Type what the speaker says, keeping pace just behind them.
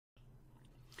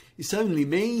It's only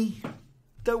me.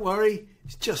 Don't worry,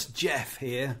 it's just Jeff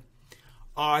here.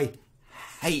 I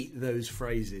hate those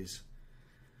phrases.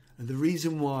 And the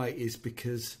reason why is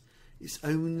because it's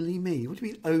only me. What do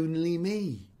you mean, only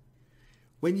me?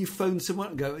 When you phone someone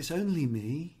and go, it's only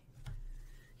me,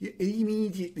 you're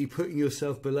immediately putting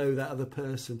yourself below that other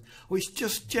person. Oh, it's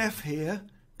just Jeff here.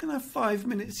 Can I have 5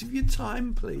 minutes of your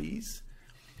time, please?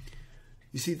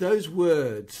 You see, those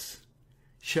words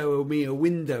show me a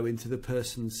window into the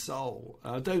person's soul.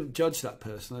 I don't judge that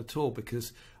person at all,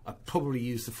 because I probably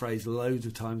used the phrase loads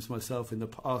of times myself in the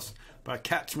past, but I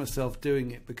catch myself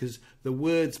doing it because the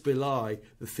words belie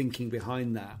the thinking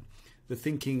behind that. The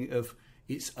thinking of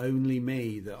it's only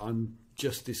me, that I'm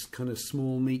just this kind of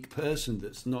small, meek person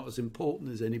that's not as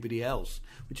important as anybody else,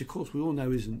 which of course we all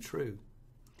know isn't true.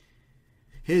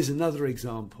 Here's another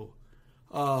example.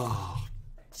 Ah,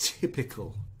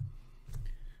 typical.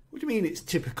 What do you mean it's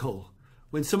typical?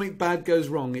 When something bad goes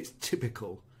wrong, it's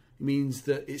typical. It means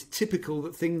that it's typical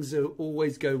that things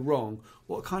always go wrong.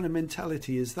 What kind of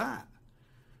mentality is that?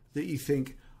 That you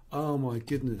think, oh my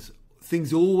goodness,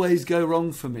 things always go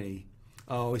wrong for me.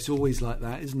 Oh, it's always like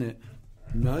that, isn't it?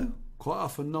 No, quite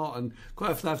often not. And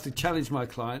quite often I have to challenge my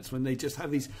clients when they just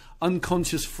have these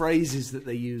unconscious phrases that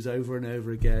they use over and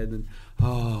over again. And,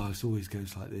 oh, it always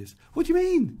goes like this. What do you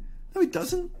mean? No, it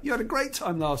doesn't. You had a great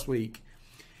time last week.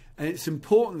 And it's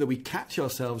important that we catch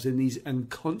ourselves in these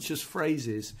unconscious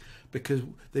phrases because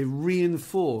they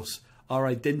reinforce our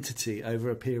identity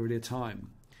over a period of time.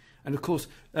 And of course,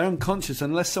 they're unconscious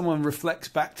unless someone reflects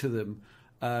back to them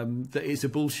that it's a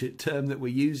bullshit term that we're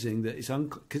using, that it's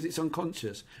because it's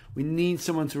unconscious. We need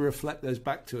someone to reflect those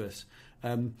back to us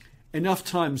enough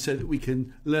time so that we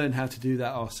can learn how to do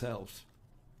that ourselves.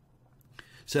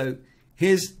 So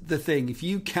here's the thing. If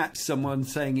you catch someone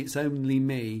saying it's only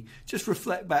me, just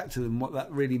reflect back to them what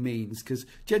that really means. Because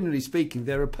generally speaking,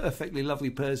 they're a perfectly lovely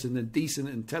person, a decent,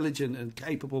 intelligent and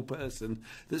capable person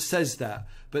that says that.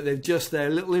 But they've just,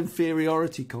 their little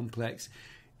inferiority complex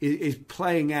is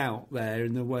playing out there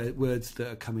in the words that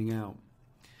are coming out.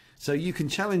 So you can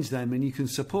challenge them and you can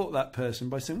support that person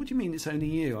by saying, what do you mean it's only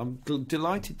you? I'm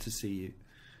delighted to see you.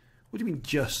 What do you mean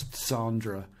just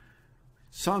Sandra?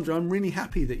 Sandra, I'm really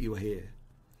happy that you're here.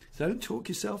 So don't talk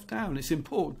yourself down. It's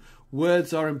important.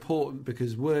 Words are important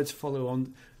because words follow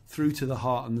on through to the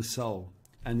heart and the soul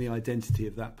and the identity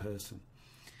of that person.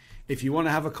 If you want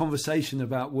to have a conversation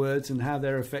about words and how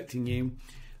they're affecting you,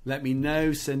 let me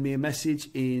know. Send me a message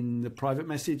in the private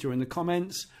message or in the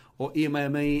comments, or email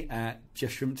me at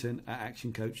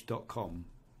jeffshrimpton@actioncoach.com.